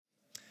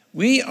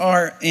We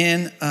are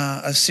in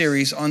a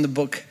series on the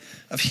book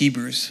of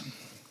Hebrews.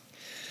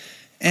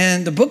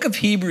 And the book of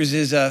Hebrews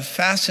is a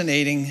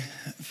fascinating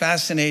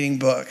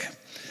book.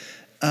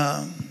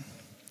 And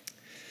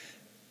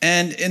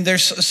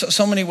there's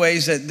so many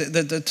ways that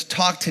the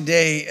talk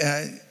today,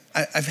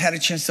 I've had a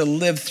chance to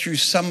live through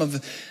some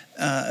of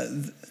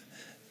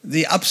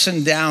the ups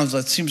and downs.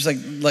 It seems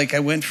like I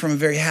went from a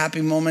very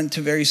happy moment to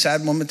a very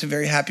sad moment to a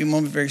very happy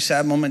moment, very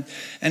sad moment.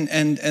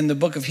 And the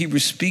book of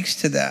Hebrews speaks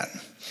to that.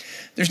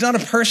 There's not a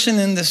person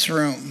in this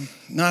room,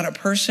 not a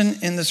person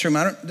in this room.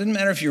 It doesn't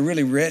matter if you're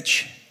really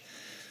rich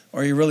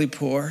or you're really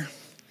poor.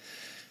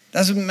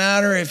 Doesn't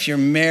matter if you're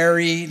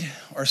married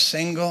or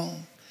single.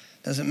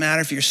 Doesn't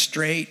matter if you're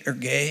straight or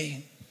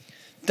gay.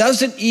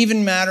 Doesn't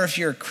even matter if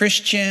you're a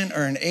Christian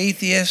or an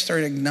atheist or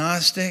an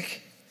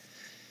agnostic.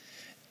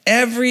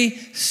 Every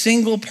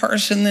single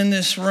person in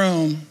this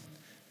room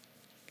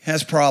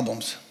has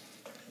problems.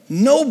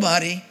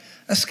 Nobody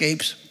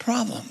escapes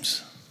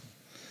problems.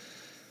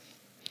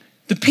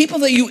 The people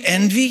that you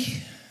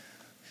envy,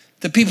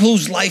 the people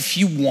whose life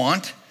you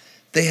want,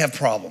 they have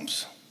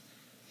problems.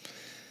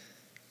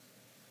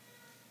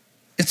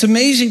 It's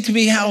amazing to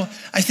me how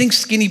I think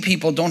skinny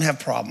people don't have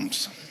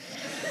problems.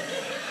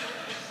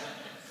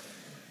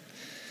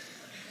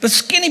 But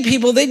skinny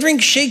people, they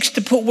drink shakes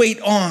to put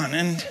weight on.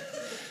 And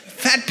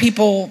fat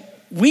people,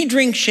 we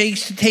drink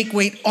shakes to take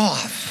weight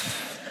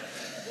off.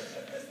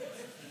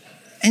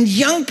 And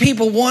young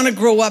people want to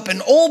grow up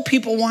and old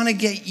people want to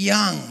get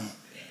young.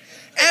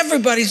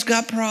 Everybody's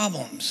got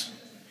problems.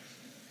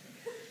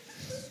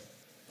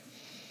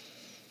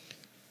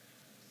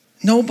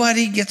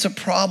 Nobody gets a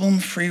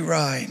problem-free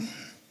ride.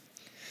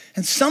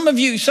 And some of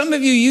you,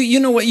 you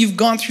know what, you've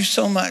gone through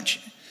so much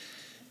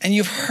and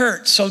you've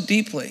hurt so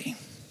deeply.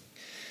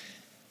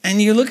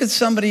 And you look at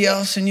somebody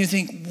else and you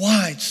think,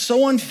 why? It's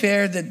so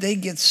unfair that they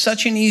get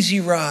such an easy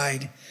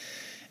ride.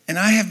 And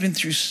I have been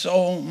through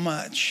so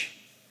much.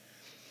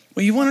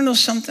 Well, you want to know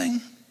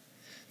something?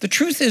 The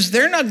truth is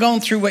they're not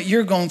going through what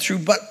you're going through,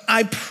 but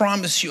I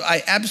promise you,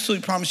 I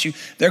absolutely promise you,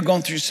 they're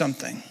going through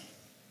something.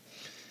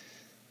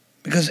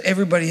 Because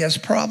everybody has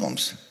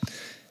problems.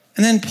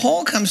 And then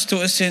Paul comes to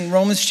us in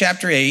Romans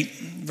chapter 8,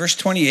 verse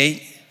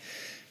 28.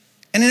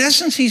 And in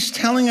essence, he's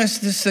telling us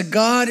this, that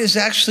God is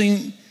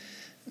actually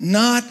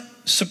not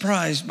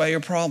surprised by your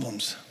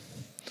problems.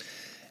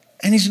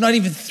 And he's not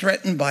even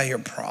threatened by your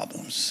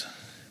problems.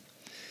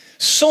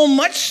 So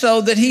much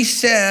so that he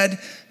said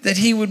that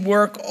he would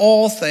work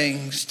all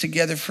things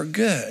together for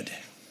good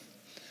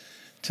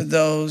to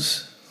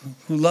those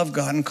who love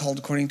God and called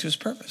according to his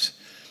purpose.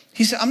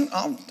 He said,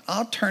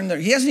 I'll turn there.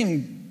 He hasn't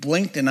even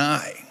blinked an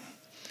eye.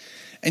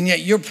 And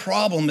yet your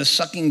problem is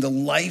sucking the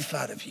life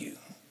out of you.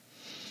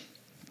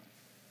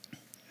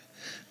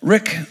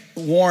 Rick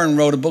Warren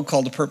wrote a book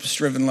called The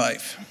Purpose-Driven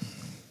Life.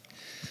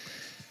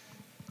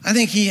 I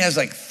think he has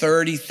like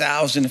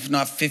 30,000, if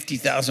not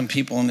 50,000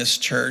 people in this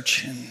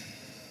church.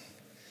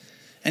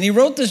 And he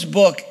wrote this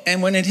book,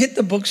 and when it hit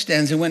the book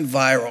stands, it went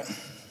viral.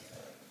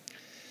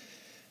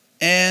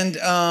 And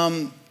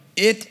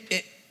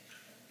it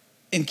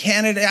in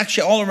Canada,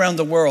 actually all around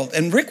the world.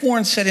 And Rick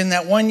Warren said in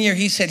that 1 year,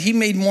 he said he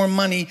made more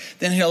money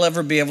than he'll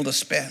ever be able to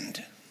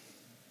spend.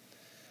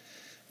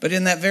 But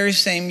in that very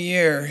same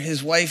year,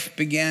 his wife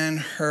began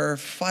her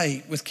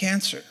fight with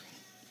cancer.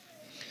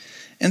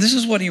 And this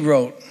is what he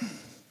wrote.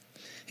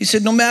 He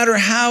said, no matter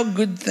how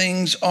good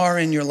things are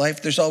in your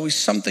life, there's always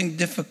something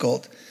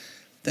difficult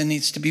that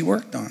needs to be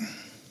worked on.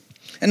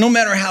 And no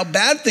matter how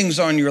bad things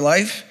are in your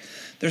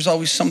life, there's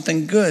always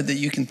something good that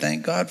you can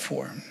thank God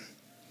for.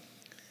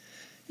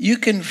 You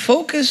can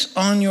focus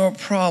on your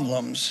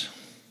problems,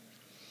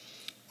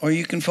 or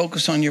you can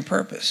focus on your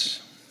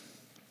purpose.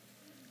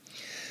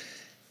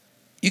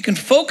 You can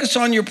focus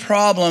on your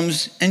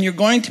problems, and you're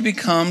going to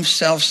become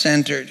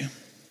self-centered.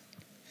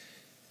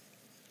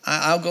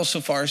 I'll go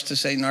so far as to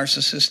say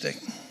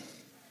narcissistic.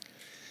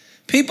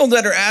 People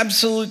that are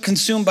absolutely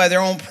consumed by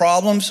their own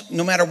problems,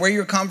 no matter where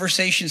your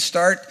conversations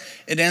start,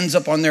 it ends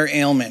up on their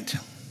ailment.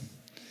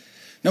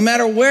 No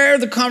matter where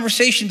the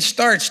conversation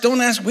starts,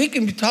 don't ask, we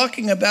can be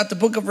talking about the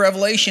book of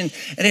Revelation,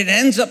 and it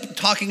ends up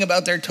talking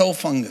about their toe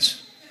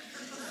fungus.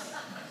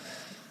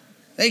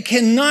 They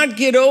cannot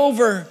get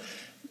over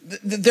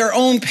their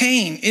own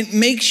pain. It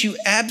makes you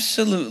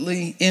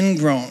absolutely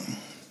ingrown.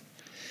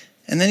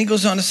 And then he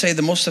goes on to say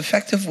the most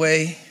effective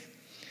way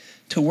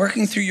to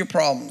working through your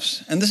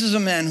problems, and this is a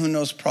man who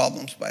knows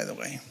problems, by the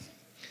way,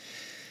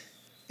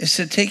 is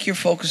to take your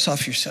focus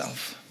off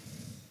yourself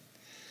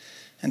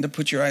and to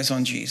put your eyes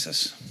on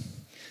Jesus.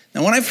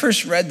 Now, when I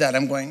first read that,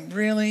 I'm going,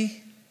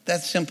 really?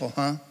 That's simple,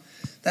 huh?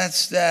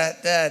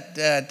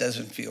 That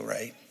doesn't feel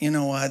right. You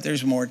know what?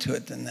 There's more to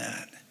it than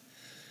that.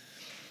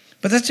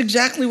 But that's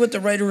exactly what the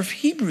writer of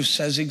Hebrews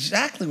says,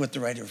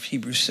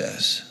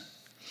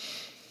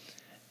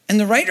 And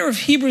the writer of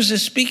Hebrews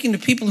is speaking to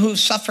people who have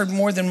suffered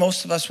more than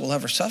most of us will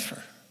ever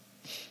suffer.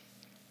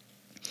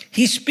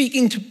 He's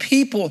speaking to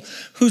people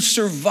who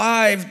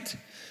survived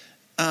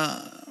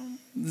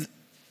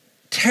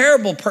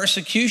terrible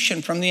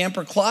persecution from the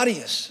Emperor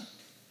Claudius.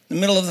 the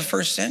middle of the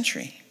first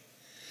century.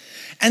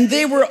 And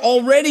they were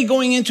already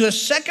going into a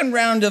second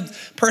round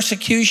of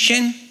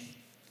persecution,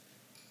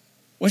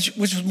 which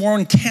was more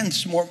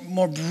intense,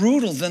 more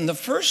brutal than the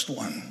first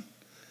one.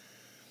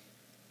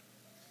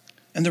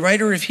 And the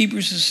writer of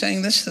Hebrews is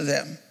saying this to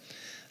them: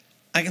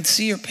 I can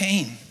see your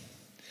pain.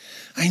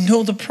 I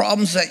know the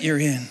problems that you're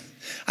in.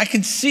 I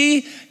can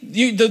see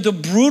the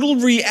brutal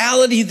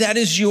reality that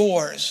is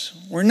yours.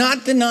 We're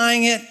not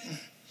denying it.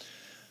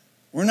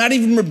 We're not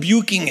even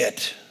rebuking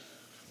it.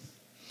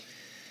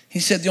 He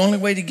said the only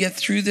way to get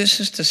through this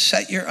is to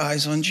set your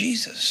eyes on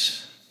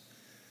Jesus.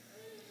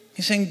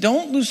 He's saying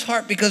don't lose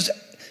heart, because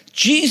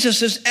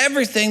Jesus is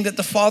everything that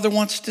the Father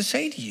wants to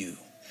say to you.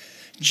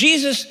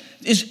 Jesus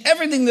is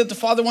everything that the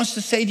Father wants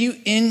to say to you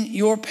in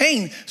your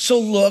pain. So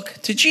look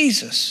to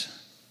Jesus.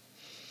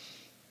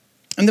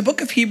 And the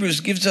book of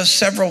Hebrews gives us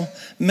several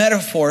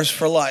metaphors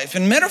for life.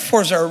 And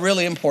metaphors are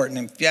really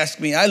important. If you ask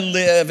me, I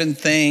live and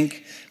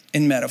think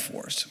in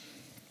metaphors.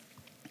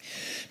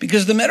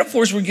 Because the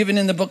metaphors we're given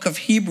in the book of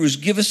Hebrews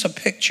give us a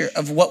picture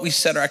of what we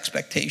set our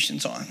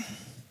expectations on.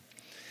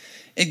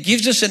 It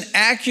gives us an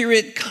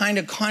accurate kind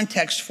of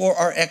context for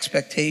our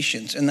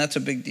expectations, and that's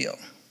a big deal.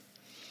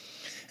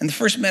 And the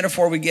first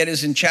metaphor we get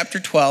is in chapter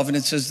 12, and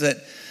it says that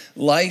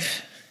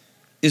life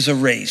is a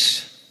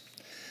race.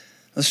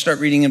 Let's start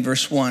reading in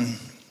verse 1.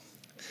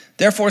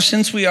 Therefore,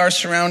 since we are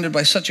surrounded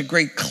by such a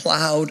great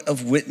cloud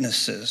of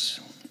witnesses,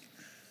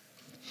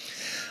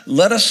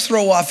 let us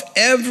throw off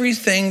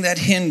everything that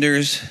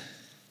hinders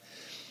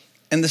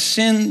and the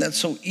sin that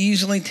so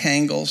easily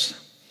tangles,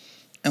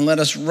 and let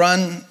us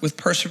run with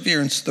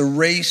perseverance the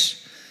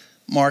race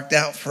marked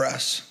out for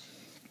us.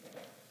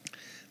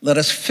 Let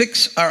us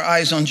fix our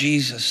eyes on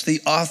Jesus,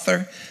 the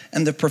author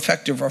and the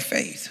perfecter of our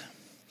faith,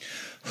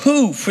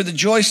 who, for the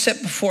joy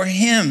set before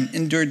him,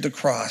 endured the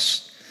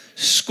cross,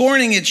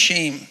 scorning its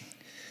shame,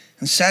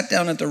 and sat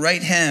down at the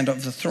right hand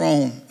of the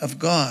throne of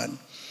God.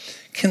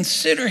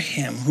 Consider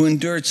him who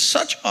endured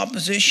such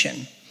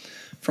opposition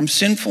from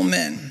sinful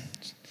men,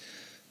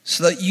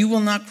 so that you will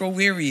not grow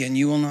weary and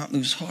you will not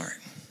lose heart.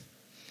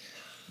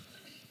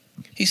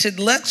 He said,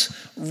 let's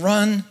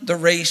run the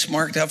race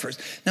marked out for us.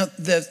 Now,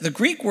 the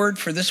Greek word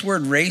for this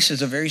word race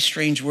is a very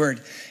strange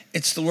word.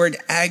 It's the word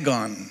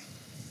agon.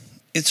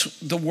 It's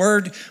the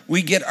word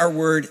we get our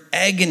word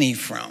agony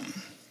from.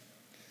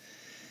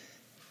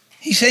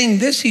 He's saying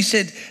this, he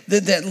said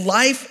that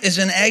life is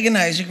an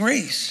agonizing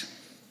race.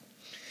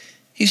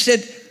 He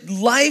said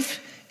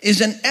life is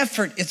an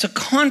effort, it's a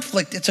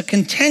conflict, it's a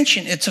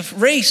contention, it's a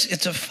race,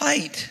 it's a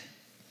fight.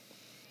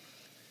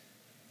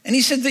 And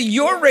he said that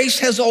your race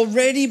has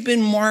already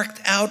been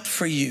marked out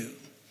for you.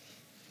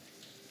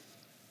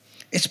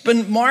 It's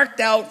been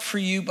marked out for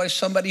you by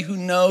somebody who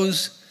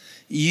knows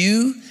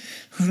you,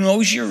 who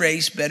knows your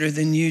race better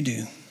than you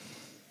do.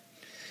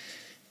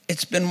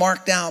 It's been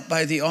marked out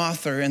by the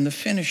author and the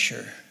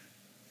finisher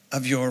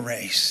of your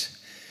race.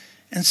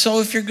 And so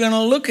if you're going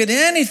to look at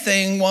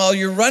anything while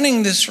you're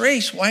running this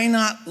race, why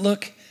not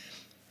look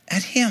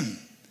at him,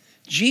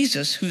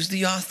 Jesus, who's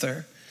the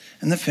author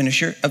and the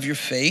finisher of your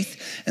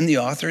faith and the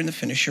author and the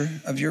finisher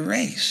of your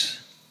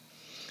race.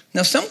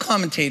 Now, some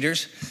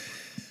commentators,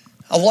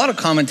 a lot of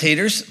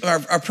commentators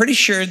are pretty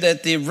sure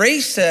that the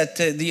race that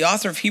the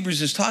author of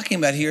Hebrews is talking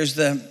about here is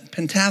the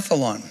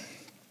pentathlon.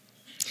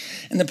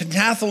 And the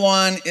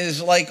pentathlon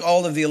is like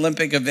all of the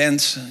Olympic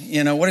events.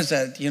 You know, what is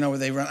that? You know, where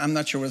they run, I'm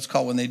not sure what it's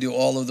called when they do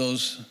all of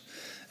those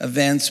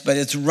events, but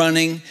it's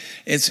running,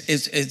 it's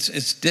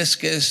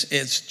discus,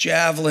 it's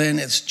javelin,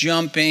 it's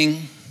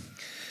jumping.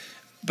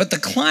 But the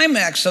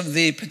climax of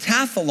the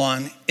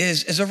pentathlon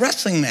is a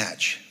wrestling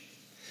match.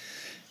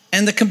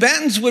 And the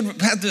combatants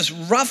would have this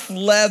rough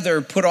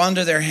leather put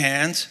onto their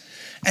hands,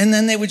 and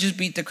then they would just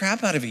beat the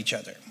crap out of each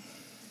other.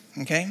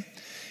 Okay?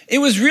 It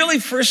was really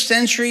first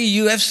century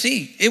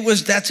UFC.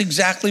 That's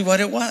exactly what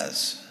it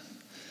was.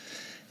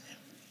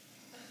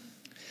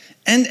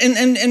 And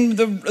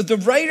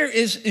the writer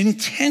is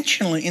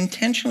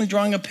intentionally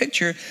drawing a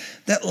picture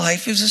that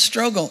life is a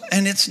struggle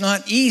and it's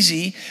not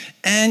easy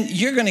and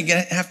you're going to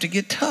have to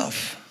get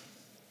tough.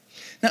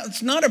 Now,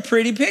 it's not a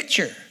pretty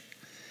picture.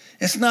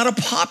 It's not a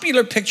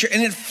popular picture,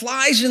 and it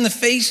flies in the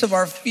face of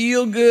our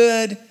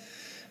feel-good,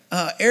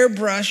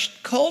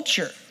 airbrushed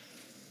culture.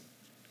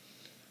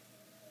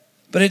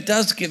 But it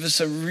does give us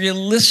a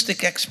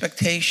realistic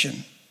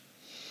expectation,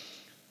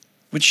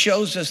 which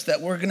shows us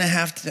that we're going to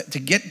have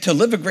to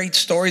live a great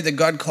story that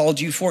God called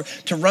you for,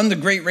 to run the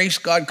great race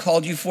God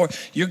called you for.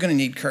 You're going to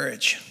need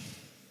courage.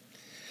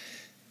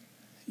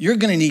 You're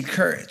going to need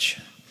courage.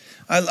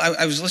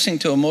 I was listening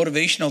to a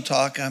motivational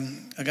talk.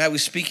 A guy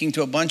was speaking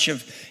to a bunch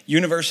of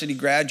university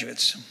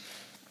graduates.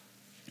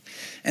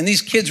 And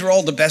these kids were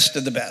all the best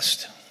of the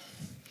best.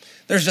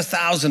 There's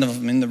 1,000 of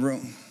them in the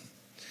room.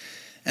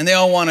 And they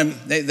all want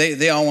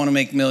to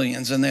make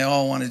millions, and they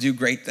all want to do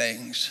great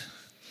things.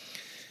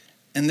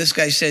 And this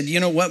guy said, you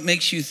know, what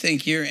makes you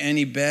think you're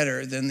any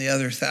better than the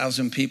other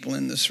 1,000 people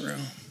in this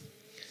room?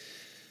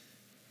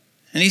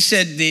 And he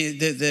said,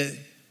 the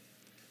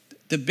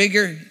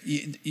bigger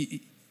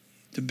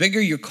The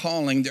bigger your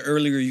calling, the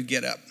earlier you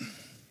get up.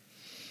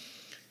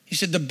 He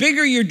said, the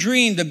bigger your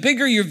dream, the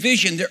bigger your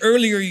vision, the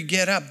earlier you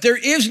get up. There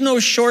is no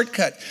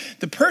shortcut.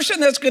 The person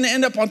that's going to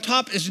end up on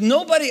top is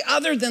nobody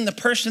other than the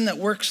person that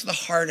works the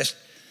hardest.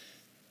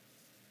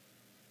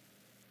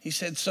 He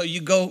said, so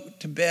you go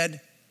to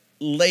bed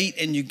late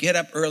and you get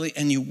up early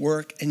and you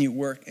work and you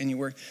work and you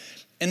work.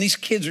 And these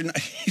kids are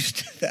not used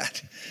to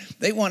that.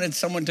 They wanted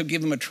someone to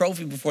give them a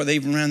trophy before they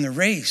even ran the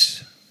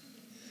race.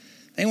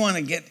 They want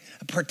to get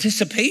a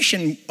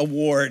participation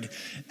award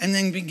and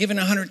then be given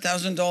a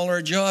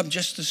 $100,000 job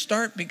just to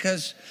start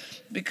because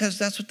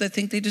that's what they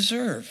think they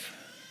deserve.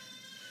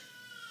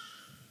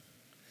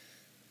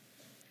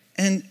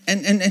 And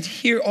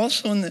here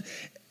also in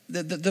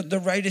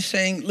the writer is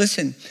saying,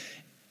 listen,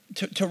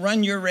 to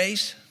run your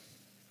race,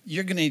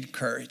 you're going to need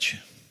courage.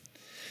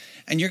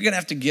 And you're going to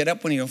have to get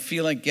up when you don't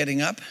feel like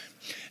getting up.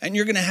 And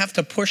you're going to have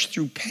to push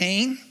through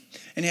pain.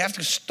 And you have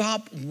to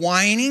stop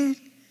whining.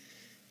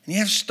 And you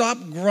have to stop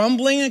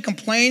grumbling and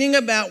complaining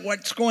about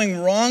what's going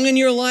wrong in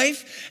your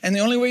life. And the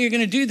only way you're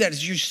going to do that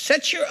is you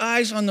set your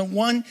eyes on the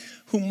one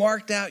who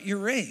marked out your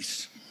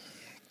race.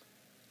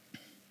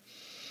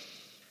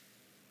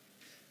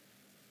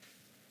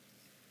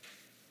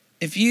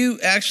 If you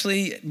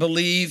actually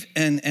believe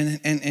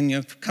and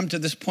you've come to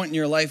this point in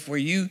your life where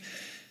you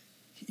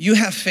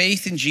have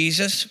faith in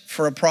Jesus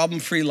for a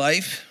problem-free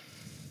life,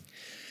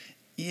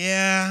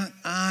 yeah,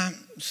 I'm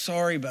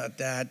sorry about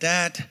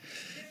that.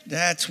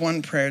 That's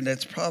one prayer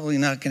that's probably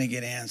not going to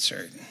get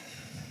answered.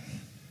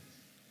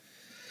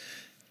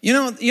 You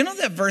know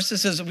that verse that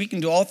says that we can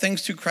do all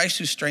things through Christ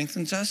who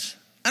strengthens us?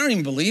 I don't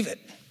even believe it.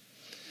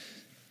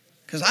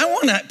 Because I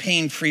want a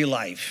pain-free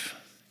life.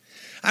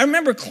 I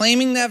remember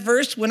claiming that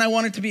verse when I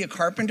wanted to be a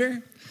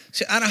carpenter.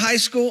 See, out of high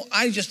school,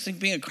 I just think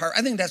being a carpenter,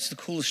 I think that's the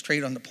coolest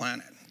trade on the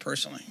planet,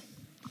 personally.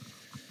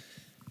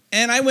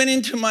 And I went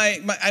into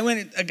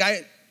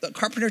the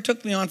carpenter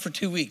took me on for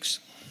 2 weeks.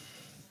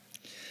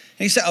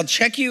 And he said, I'll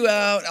check you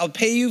out, I'll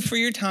pay you for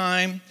your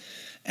time,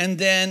 and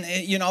then,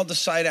 I'll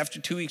decide after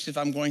 2 weeks if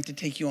I'm going to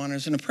take you on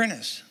as an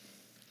apprentice.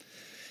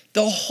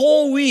 The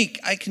whole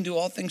week, I can do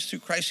all things through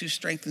Christ who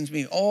strengthens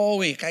me. All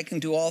week, I can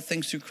do all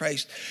things through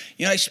Christ.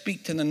 I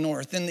speak to the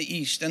north and the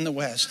east and the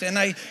west, and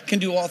I can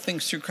do all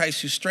things through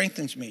Christ who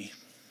strengthens me.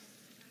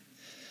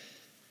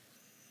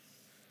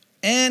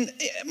 And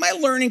my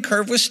learning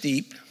curve was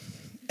steep.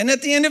 And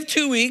at the end of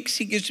 2 weeks,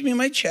 he gives me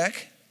my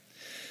check.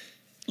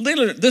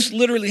 This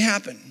literally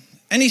happened.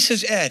 And he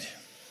says, Ed,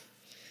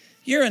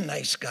 you're a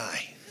nice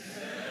guy.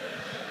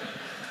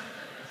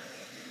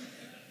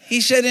 He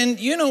said, and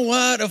you know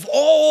what? Of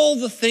all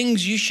the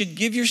things you should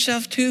give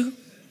yourself to,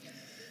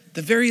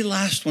 the very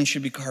last one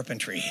should be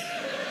carpentry.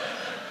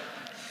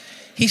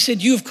 He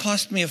said, you've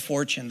cost me a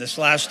fortune this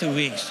last 2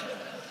 weeks.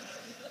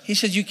 He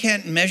said, you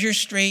can't measure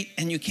straight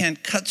and you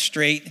can't cut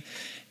straight.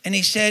 And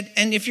he said,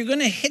 and if you're going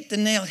to hit the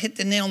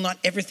nail, not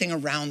everything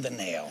around the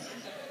nail.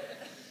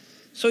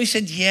 So he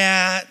said,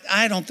 yeah,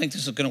 I don't think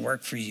this is going to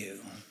work for you.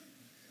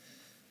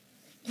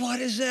 What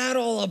is that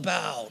all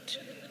about?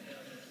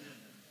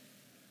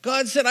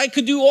 God said I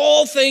could do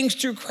all things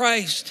through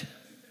Christ.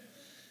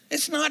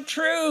 It's not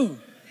true.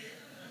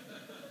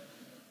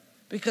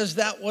 Because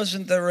that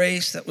wasn't the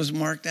race that was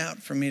marked out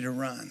for me to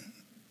run.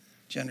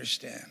 Do you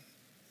understand?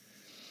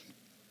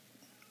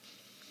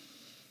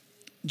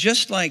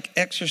 Just like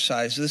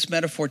exercise, this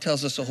metaphor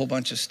tells us a whole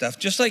bunch of stuff.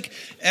 Just like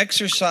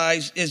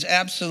exercise is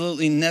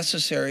absolutely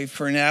necessary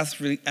for an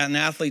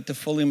athlete to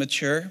fully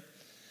mature,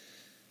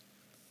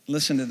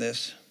 listen to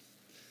this.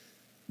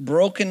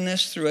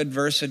 Brokenness through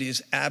adversity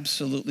is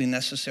absolutely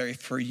necessary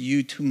for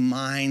you to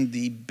mine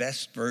the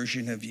best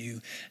version of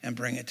you and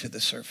bring it to the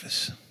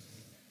surface.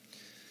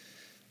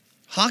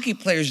 Hockey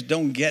players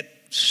don't get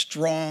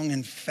strong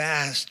and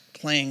fast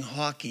playing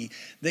hockey.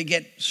 They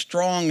get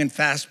strong and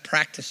fast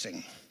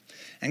practicing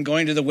and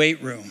going to the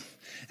weight room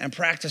and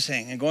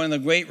practicing and going to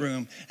the weight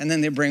room, and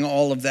then they bring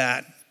all of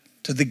that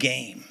to the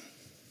game.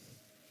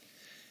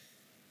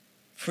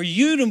 For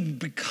you to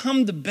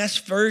become the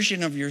best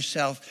version of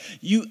yourself,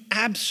 you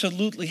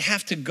absolutely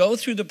have to go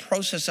through the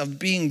process of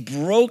being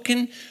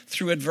broken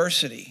through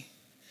adversity.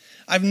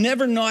 I've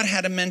never not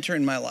had a mentor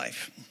in my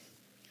life.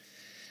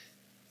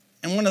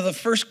 And one of the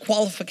first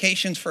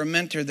qualifications for a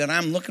mentor that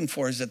I'm looking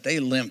for is that they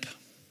limp,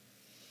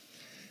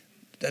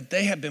 that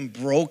they have been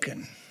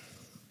broken,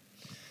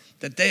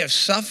 that they have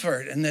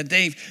suffered, and that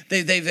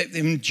they've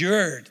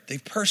endured,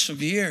 they've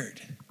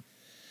persevered.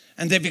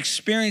 And they've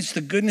experienced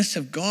the goodness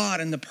of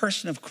God and the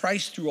person of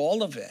Christ through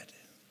all of it.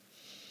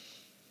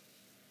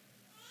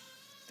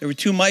 There were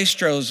two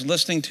maestros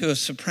listening to a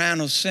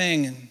soprano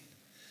sing.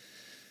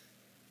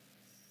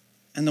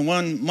 And the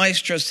one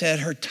maestro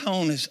said, her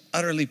tone is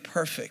utterly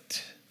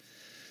perfect.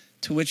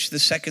 To which the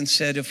second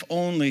said, if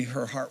only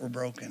her heart were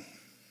broken.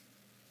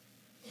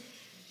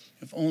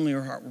 If only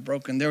her heart were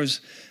broken.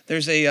 There's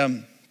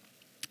a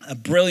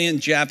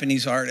brilliant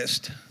Japanese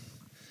artist.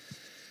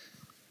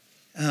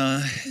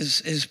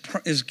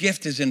 His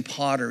gift is in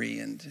pottery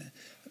and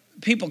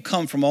people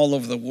come from all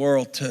over the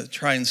world to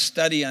try and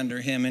study under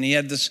him. And he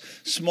had this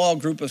small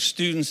group of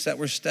students that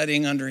were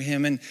studying under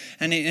him. And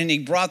he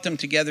brought them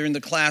together in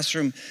the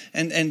classroom.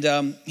 And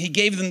he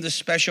gave them this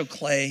special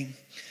clay.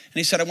 And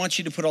he said, I want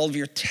you to put all of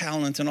your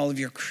talent and all of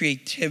your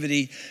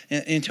creativity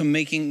into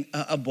making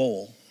a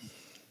bowl.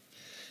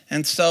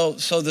 And so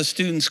the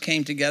students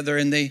came together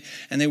and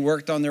they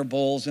worked on their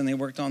bowls and they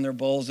worked on their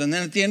bowls. And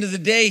then at the end of the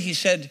day, he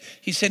said,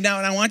 now,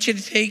 and I want you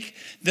to take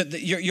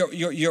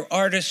your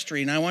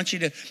artistry, and I want you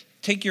to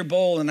take your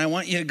bowl, and I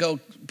want you to go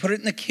put it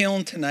in the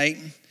kiln tonight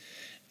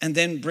and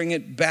then bring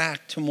it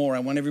back tomorrow.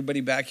 I want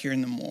everybody back here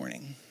in the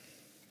morning.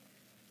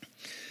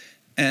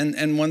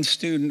 And one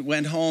student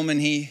went home, and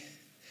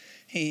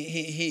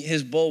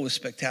his bowl was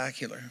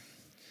spectacular.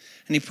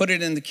 And he put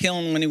it in the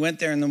kiln. When he went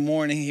there in the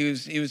morning, he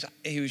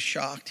was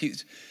shocked.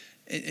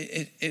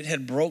 It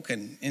had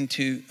broken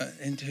into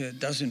a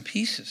dozen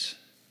pieces,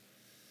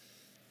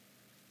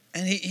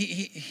 and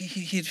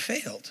he had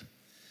failed.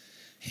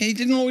 He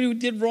didn't know what he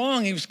did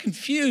wrong. He was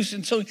confused,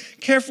 and so he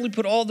carefully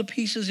put all the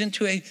pieces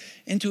into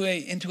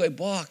a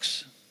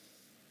box.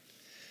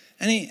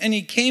 And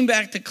he came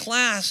back to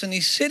class, and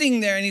he's sitting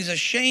there, and he's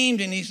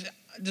ashamed, and he's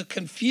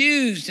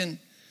confused, and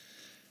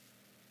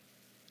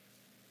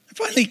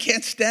finally, he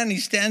can't stand. He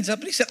stands up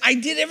and he said, I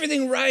did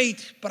everything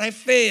right, but I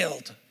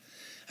failed.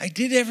 I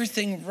did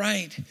everything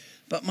right,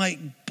 but my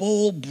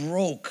bowl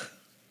broke.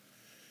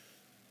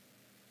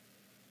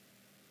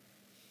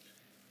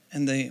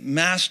 And the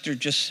master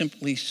just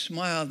simply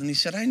smiled and he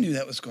said, I knew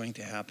that was going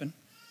to happen.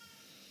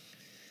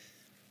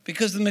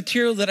 Because the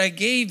material that I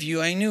gave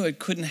you, I knew it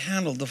couldn't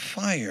handle the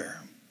fire.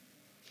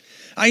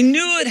 I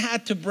knew it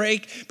had to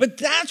break, but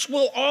that's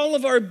where all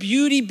of our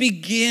beauty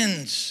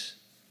begins.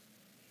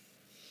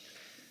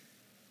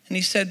 And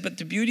he said, but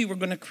the beauty we're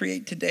going to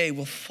create today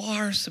will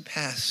far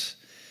surpass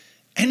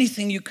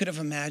anything you could have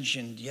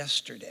imagined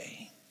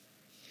yesterday.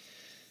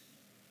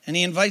 And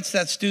he invites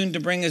that student to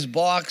bring his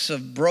box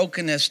of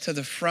brokenness to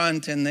the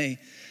front. And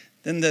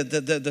then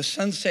the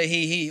sensei,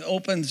 he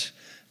opens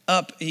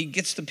up, he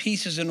gets the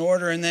pieces in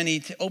order, and then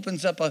he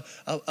opens up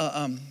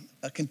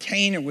a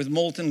container with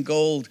molten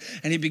gold,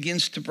 and he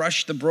begins to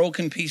brush the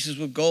broken pieces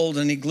with gold,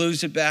 and he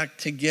glues it back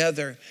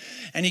together.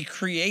 And he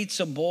creates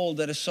a bowl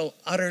that is so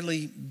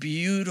utterly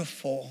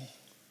beautiful,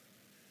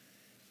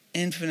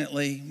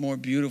 infinitely more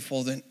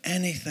beautiful than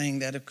anything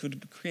that it could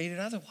have created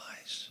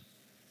otherwise.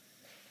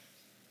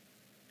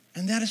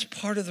 And that is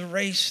part of the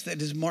race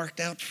that is marked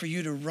out for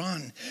you to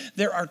run.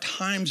 There are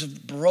times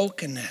of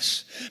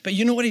brokenness. But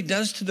you know what he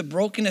does to the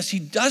brokenness? He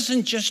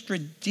doesn't just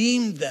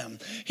redeem them.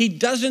 He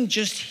doesn't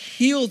just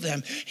heal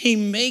them. He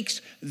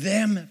makes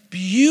them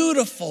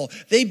beautiful.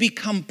 They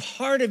become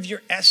part of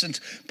your essence,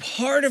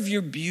 part of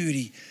your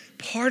beauty,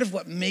 part of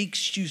what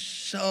makes you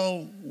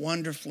so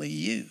wonderfully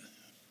you.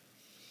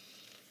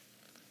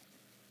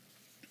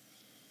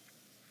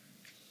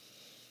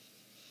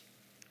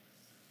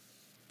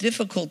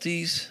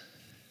 Difficulties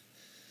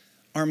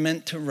are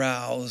meant to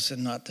rouse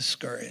and not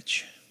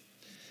discourage.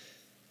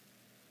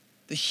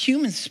 The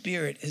human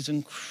spirit is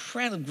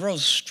incredible,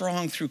 grows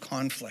strong through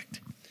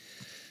conflict.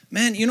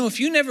 Man, you know, if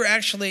you never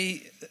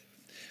actually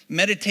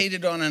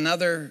meditated on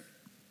another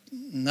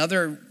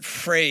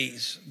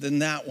phrase than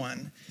that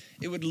one,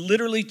 it would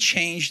literally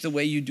change the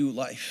way you do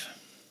life.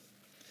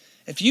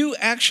 If you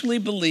actually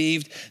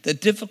believed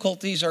that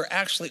difficulties are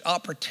actually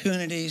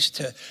opportunities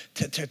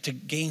to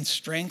gain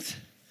strength,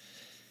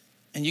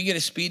 and you get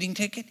a speeding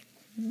ticket,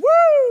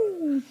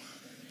 woo!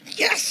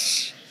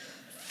 Yes!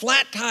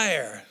 Flat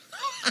tire.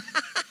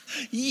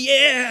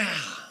 Yeah!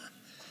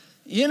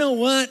 You know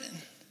what?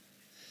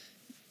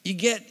 You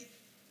get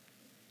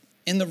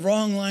in the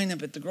wrong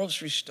lineup at the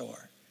grocery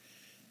store.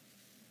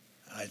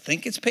 I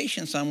think it's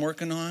patience I'm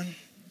working on.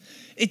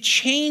 It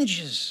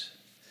changes.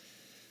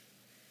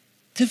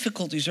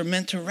 Difficulties are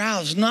meant to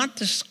rouse, not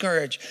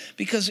discourage,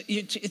 because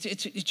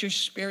it's your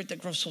spirit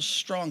that grows so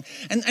strong.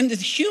 And the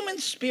human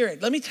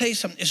spirit, let me tell you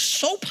something, is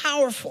so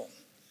powerful.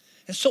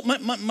 And so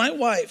my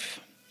wife,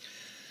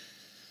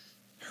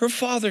 her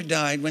father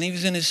died when he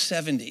was in his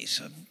 70s.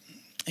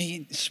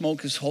 He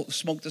smoked his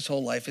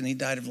whole life, and he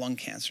died of lung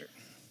cancer.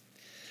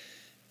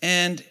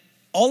 And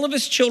all of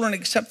his children,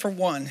 except for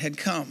one, had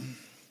come.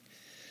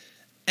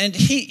 And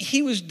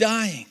he was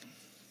dying.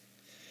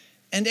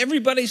 And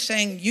everybody's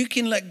saying, you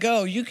can let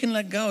go,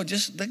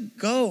 just let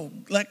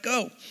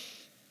go.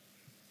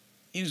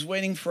 He was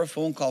waiting for a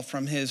phone call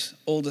from his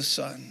oldest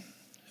son,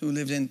 who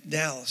lived in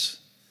Dallas.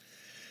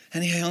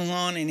 And he hung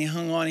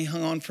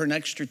on for an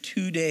extra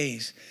 2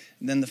 days,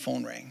 and then the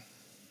phone rang.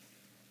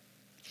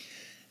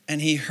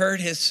 And he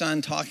heard his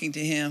son talking to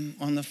him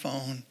on the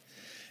phone,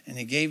 and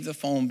he gave the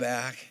phone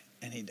back,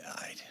 and he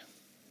died.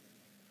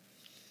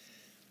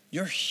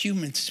 Your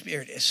human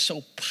spirit is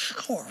so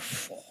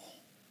powerful.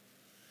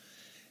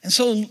 And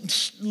so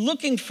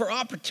looking for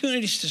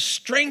opportunities to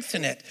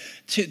strengthen it,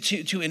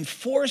 to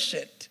enforce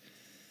it,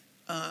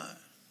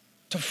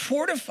 to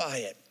fortify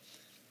it,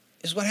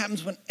 is what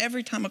happens when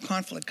every time a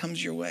conflict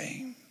comes your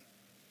way.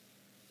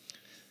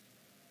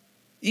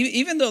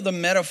 Even though the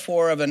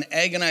metaphor of an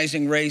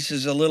agonizing race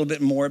is a little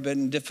bit morbid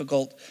and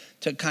difficult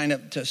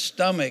to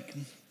stomach,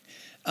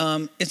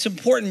 it's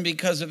important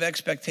because of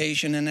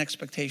expectation, and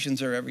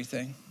expectations are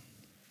everything.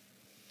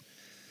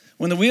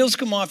 When the wheels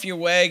come off your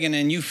wagon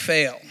and you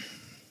fail,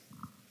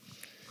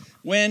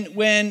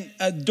 when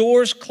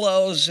doors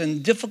close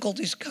and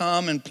difficulties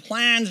come and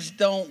plans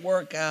don't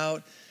work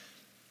out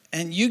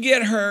and you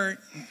get hurt,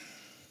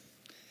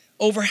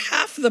 over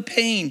half of the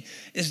pain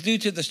is due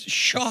to the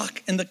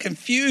shock and the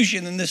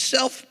confusion and the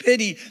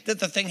self-pity that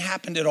the thing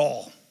happened at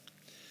all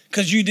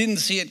because you didn't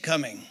see it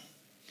coming.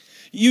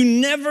 You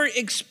never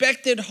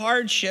expected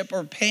hardship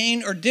or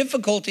pain or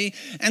difficulty,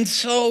 and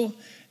so,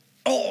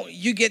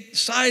 you get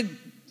sidelined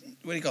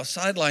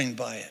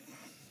by it.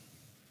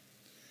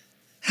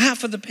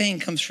 Half of the pain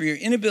comes from your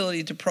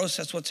inability to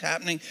process what's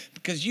happening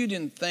because you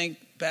didn't think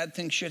bad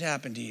things should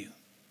happen to you.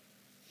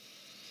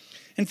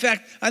 In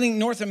fact, I think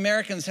North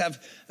Americans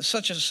have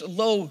such a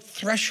low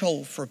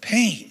threshold for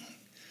pain.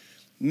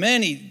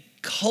 Many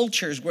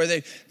cultures where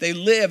they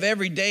live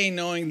every day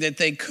knowing that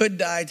they could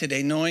die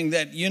today, knowing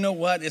that, you know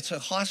what, it's a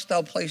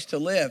hostile place to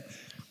live.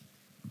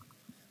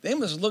 They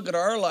must look at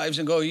our lives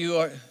and go,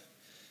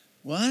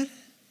 what?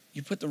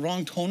 You put the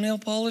wrong toenail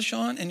polish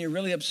on and you're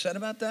really upset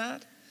about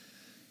that?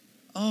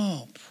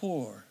 Oh,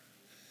 poor.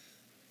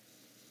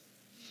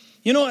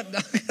 You know what?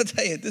 I'll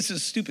tell you, this is a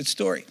stupid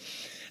story.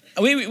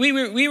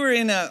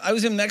 I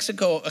was in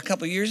Mexico a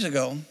couple years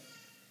ago,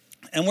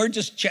 and we're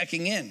just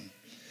checking in.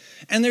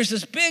 And there's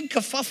this big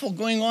kerfuffle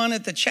going on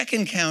at the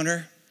check-in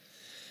counter.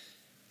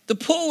 The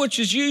pool, which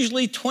is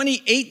usually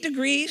 28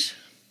 degrees,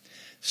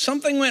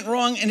 something went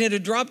wrong and it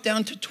had dropped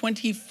down to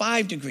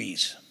 25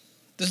 degrees.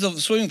 This is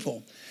the swimming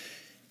pool.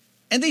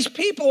 And these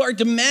people are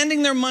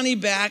demanding their money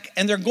back,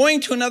 and they're going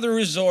to another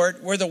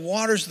resort where the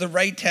water's the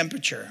right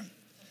temperature.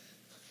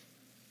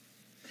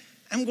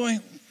 I'm going,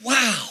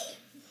 wow.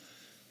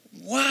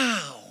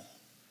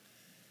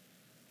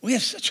 We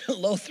have such a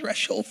low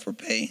threshold for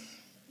pain.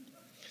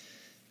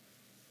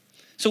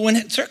 So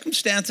when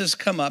circumstances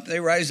come up, they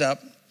rise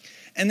up,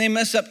 and they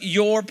mess up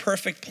your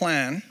perfect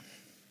plan.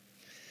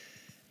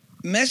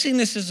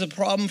 Messiness is a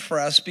problem for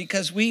us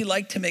because we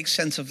like to make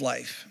sense of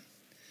life.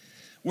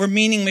 We're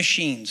meaning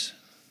machines.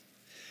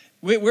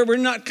 We're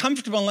not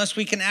comfortable unless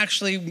we can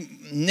actually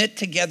knit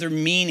together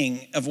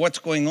meaning of what's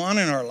going on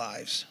in our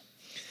lives.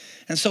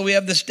 And so we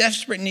have this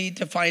desperate need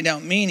to find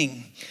out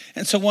meaning.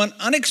 And so when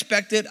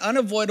unexpected,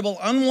 unavoidable,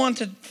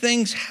 unwanted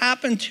things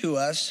happen to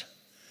us,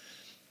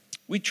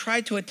 we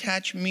try to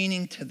attach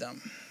meaning to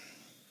them.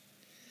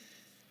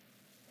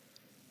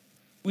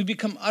 We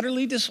become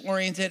utterly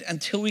disoriented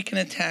until we can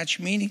attach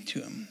meaning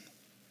to them.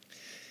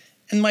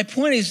 And my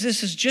point is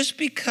this, is just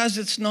because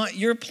it's not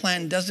your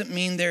plan doesn't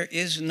mean there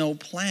is no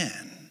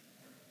plan.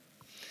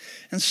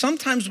 And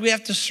sometimes we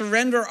have to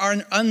surrender our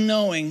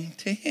unknowing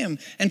to him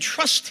and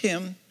trust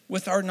him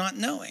with our not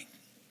knowing.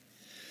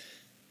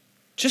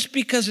 Just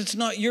because it's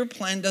not your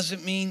plan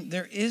doesn't mean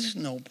there is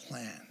no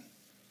plan.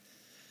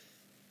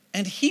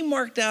 And he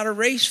marked out a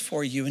race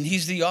for you, and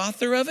he's the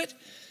author of it,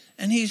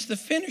 and he's the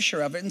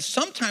finisher of it. And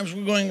sometimes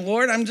we're going,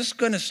 Lord, I'm just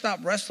going to stop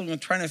wrestling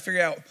and trying to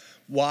figure out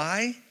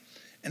why,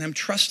 and I'm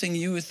trusting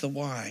you with the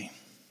why.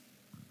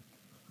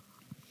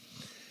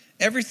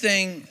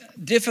 Everything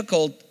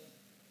difficult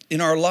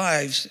in our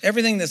lives,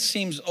 everything that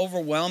seems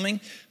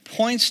overwhelming,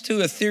 points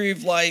to a theory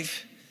of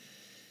life,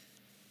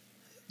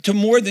 to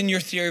more than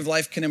your theory of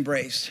life can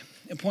embrace.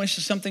 It points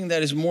to something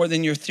that is more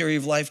than your theory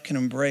of life can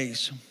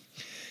embrace.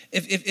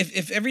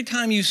 If every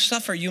time you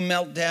suffer, you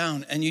melt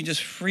down and you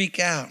just freak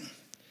out,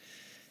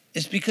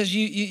 it's because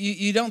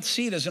you don't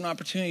see it as an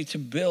opportunity to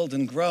build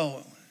and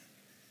grow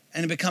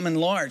and become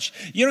enlarged.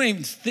 You don't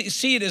even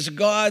see it as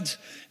God's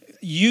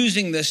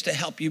using this to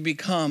help you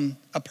become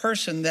a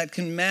person that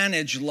can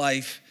manage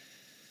life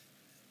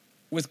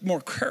with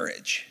more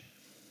courage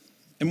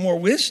and more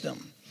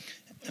wisdom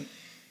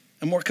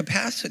and more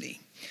capacity.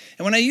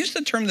 And when I use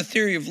the term the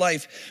theory of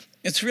life,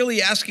 it's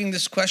really asking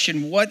this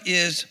question: what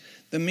is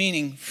the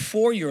meaning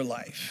for your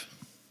life?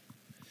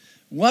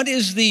 What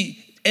is the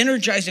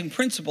energizing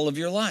principle of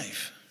your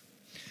life?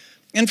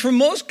 And for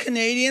most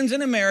Canadians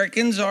and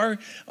Americans, our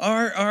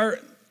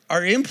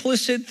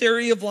implicit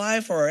theory of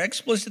life or our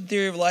explicit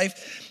theory of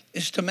life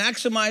is to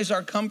maximize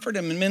our comfort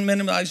and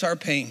minimize our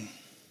pain.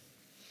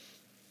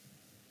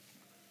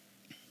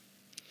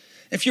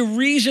 If your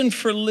reason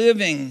for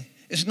living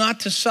is not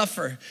to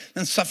suffer,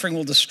 then suffering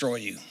will destroy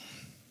you.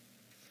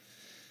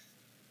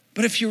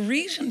 But if your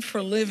reason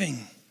for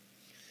living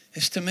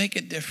is to make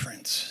a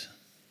difference,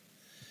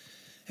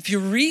 if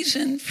your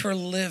reason for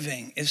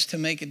living is to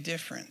make a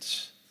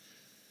difference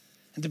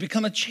and to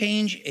become a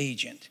change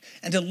agent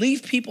and to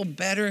leave people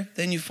better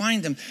than you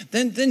find them,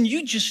 then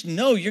you just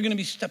know you're going to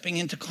be stepping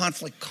into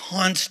conflict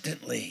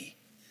constantly,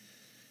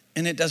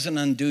 and it doesn't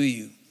undo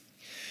you.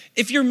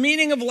 If your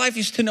meaning of life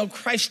is to know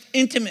Christ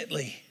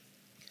intimately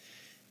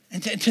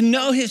and to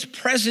know his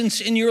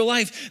presence in your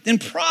life, then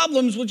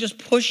problems will just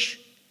push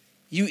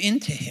you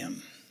into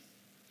him.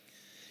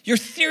 Your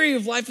theory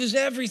of life is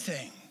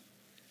everything.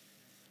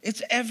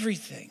 It's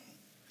everything.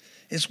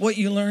 It's what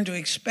you learn to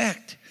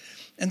expect.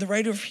 And the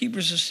writer of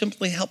Hebrews is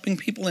simply helping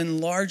people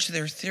enlarge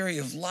their theory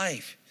of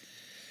life.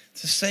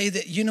 To say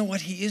that, you know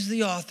what, he is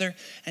the author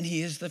and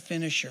he is the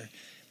finisher.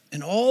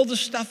 And all the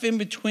stuff in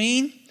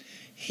between,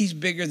 he's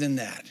bigger than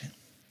that.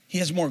 He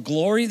has more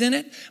glory than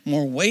it,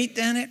 more weight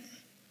than it.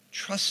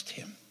 Trust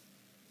him.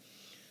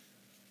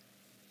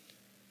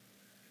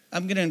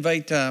 I'm going to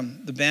invite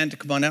the band to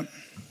come on up.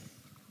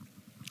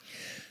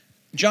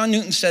 John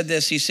Newton said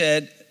this. He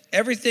said,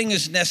 everything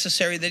is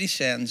necessary that he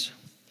sends,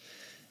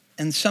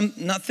 and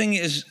nothing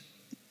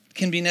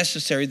can be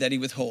necessary that he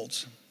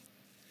withholds.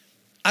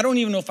 I don't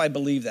even know if I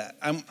believe that.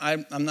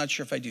 I'm not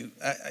sure if I do,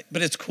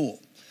 but it's cool.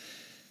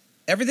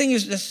 Everything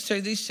is necessary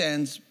that he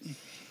sends.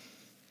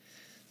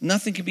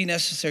 Nothing can be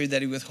necessary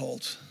that he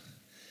withholds.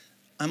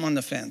 I'm on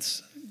the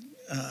fence,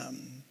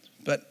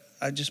 but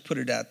I just put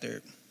it out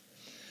there.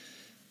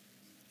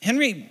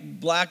 Henry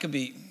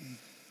Blackaby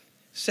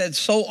said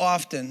so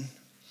often,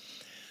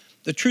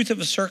 the truth of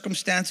a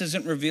circumstance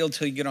isn't revealed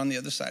till you get on the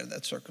other side of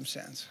that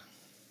circumstance.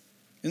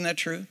 Isn't that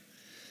true?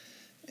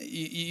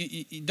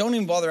 You don't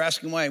even bother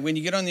asking why. When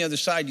you get on the other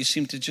side, you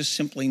seem to just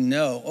simply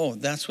know, oh,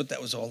 that's what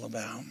that was all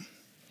about. Do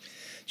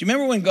you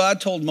remember when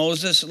God told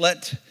Moses,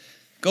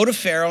 go to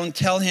Pharaoh and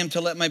tell him to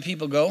let my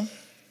people go?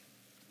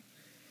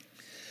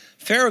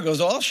 Pharaoh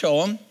goes, I'll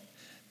show him.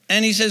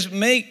 And he says,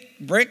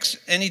 make bricks,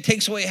 and he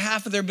takes away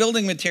half of their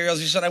building materials.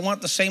 He said, I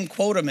want the same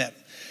quota met.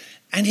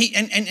 And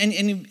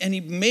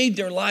he made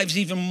their lives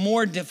even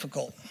more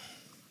difficult.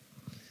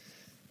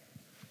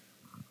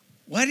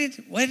 Why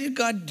did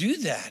God do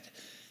that?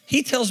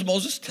 He tells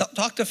Moses,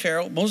 talk to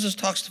Pharaoh. Moses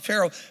talks to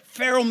Pharaoh.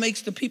 Pharaoh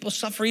makes the people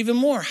suffer even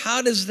more.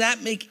 How does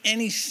that make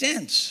any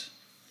sense?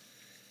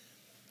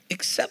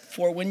 Except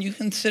for when you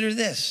consider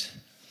this.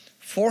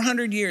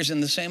 400 years in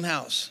the same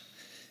house.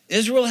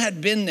 Israel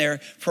had been there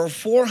for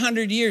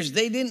 400 years.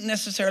 They didn't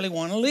necessarily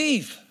want to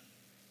leave.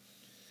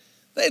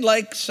 They'd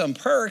like some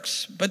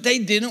perks, but they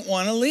didn't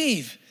want to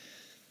leave.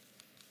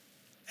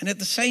 And at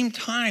the same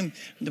time,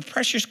 the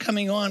pressure's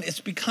coming on.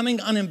 It's becoming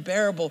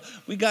unbearable.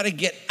 We got to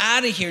get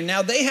out of here.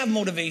 Now they have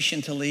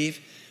motivation to leave.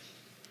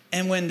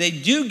 And when they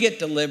do get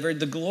delivered,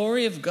 the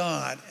glory of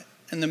God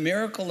and the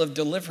miracle of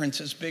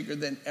deliverance is bigger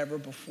than ever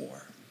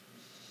before.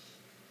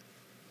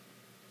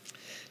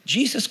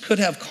 Jesus could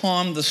have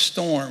calmed the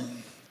storm.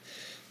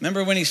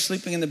 Remember when he's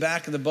sleeping in the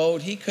back of the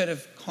boat? He could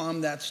have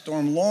calmed that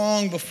storm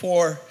long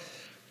before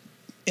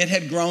it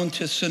had grown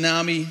to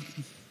tsunami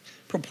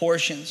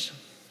proportions.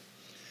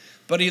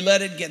 But he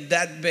let it get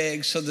that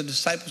big so the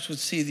disciples would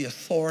see the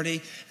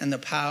authority and the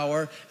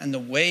power and the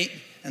weight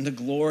and the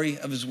glory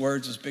of his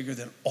words is bigger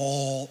than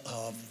all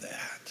of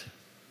that.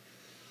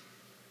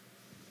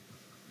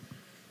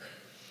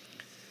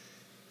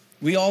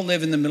 We all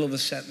live in the middle of a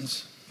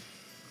sentence.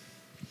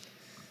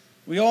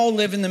 We all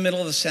live in the middle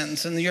of a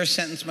sentence, and your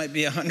sentence might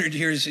be 100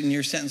 years and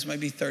your sentence might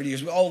be 30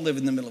 years. We all live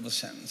in the middle of a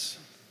sentence.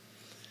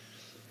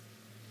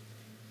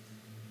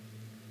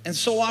 And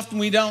so often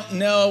we don't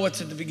know what's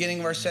at the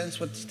beginning of our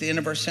sentence, what's at the end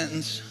of our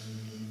sentence.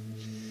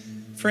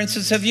 For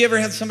instance, have you ever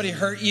had somebody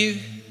hurt you?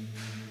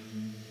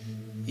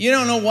 You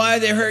don't know why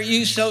they hurt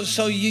you,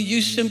 so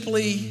you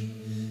simply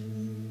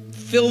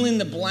fill in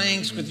the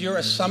blanks with your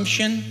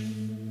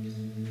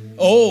assumption.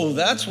 Oh,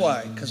 that's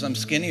why, because I'm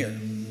skinnier.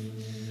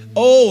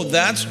 Oh,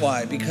 that's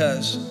why,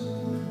 because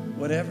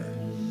whatever.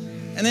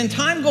 And then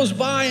time goes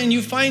by and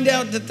you find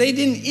out that they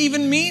didn't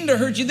even mean to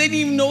hurt you. They didn't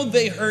even know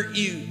they hurt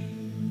you.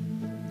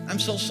 I'm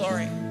so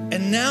sorry.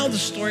 And now the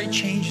story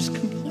changes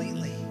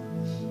completely.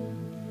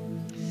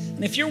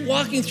 And if you're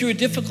walking through a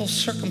difficult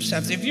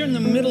circumstance, if you're in the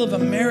middle of a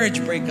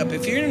marriage breakup,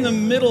 if you're in the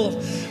middle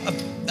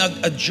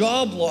of a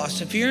job loss,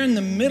 if you're in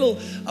the middle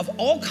of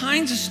all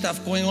kinds of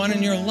stuff going on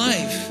in your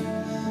life,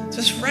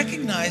 just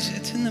recognize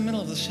it's in the middle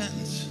of the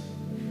sentence.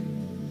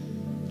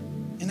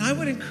 And I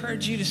would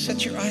encourage you to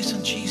set your eyes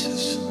on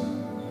Jesus.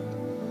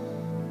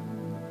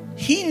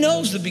 He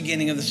knows the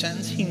beginning of the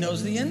sentence. He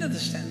knows the end of the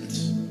sentence.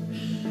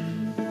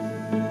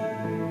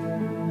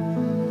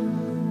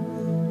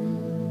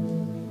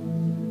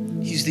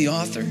 He's the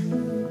author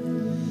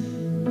and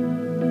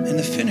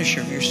the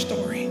finisher of your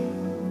story.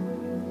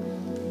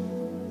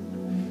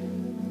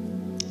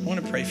 I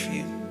want to pray for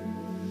you.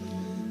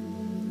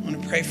 I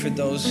want to pray for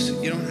those.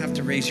 You don't have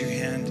to raise your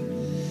hand.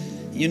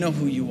 You know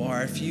who you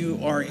are. If you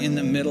are in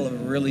the middle of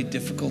a really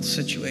difficult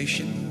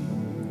situation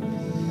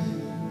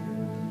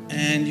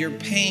and your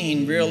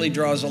pain really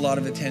draws a lot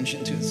of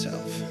attention to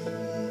itself,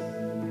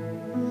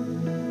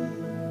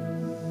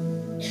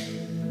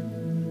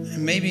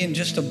 and maybe in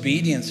just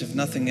obedience, if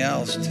nothing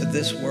else, to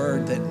this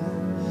word, that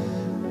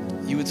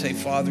you would say,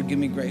 Father, give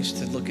me grace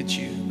to look at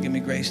you. Give me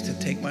grace to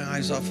take my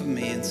eyes off of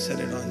me and set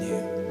it on you.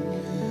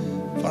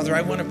 Father,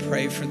 I want to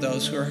pray for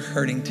those who are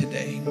hurting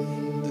today,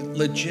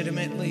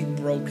 legitimately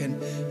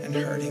broken and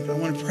hurting. I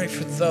want to pray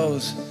for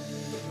those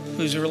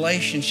whose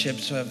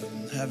relationships have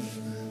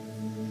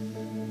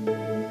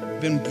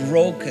been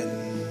broken,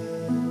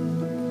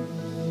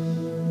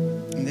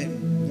 and they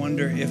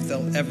wonder if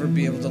they'll ever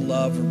be able to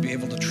love or be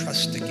able to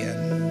trust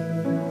again.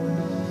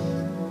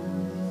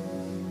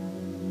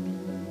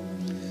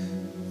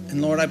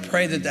 And Lord, I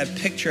pray that that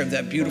picture of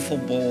that beautiful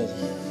bowl,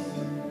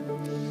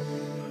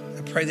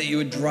 I pray that you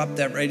would drop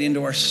that right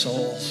into our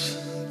souls.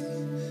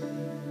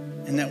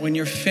 And that when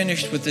you're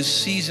finished with this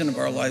season of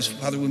our lives,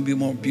 Father, it would be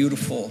more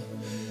beautiful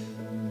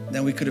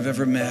than we could have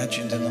ever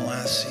imagined in the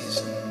last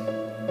season.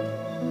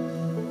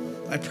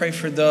 I pray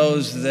for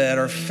those that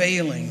are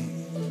failing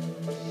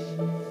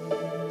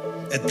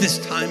at this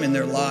time in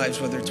their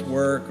lives, whether it's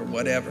work or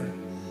whatever.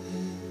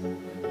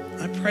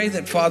 I pray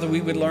that, Father,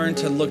 we would learn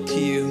to look to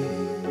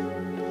you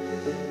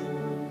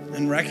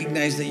and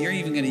recognize that you're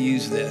even going to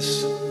use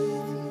this.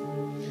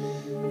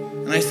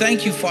 And I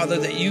thank you, Father,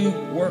 that you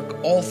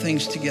work all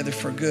things together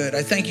for good.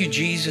 I thank you,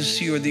 Jesus,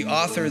 you are the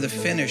author of the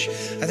finish.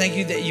 I thank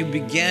you that you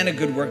began a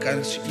good work,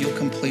 you'll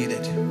complete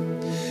it.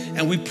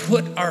 And we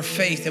put our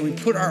faith and we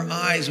put our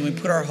eyes and we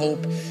put our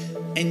hope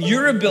in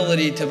your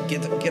ability to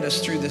get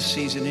us through this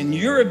season, in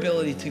your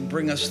ability to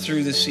bring us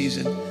through this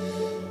season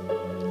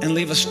and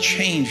leave us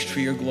changed for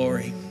your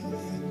glory.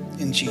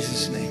 In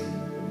Jesus' name.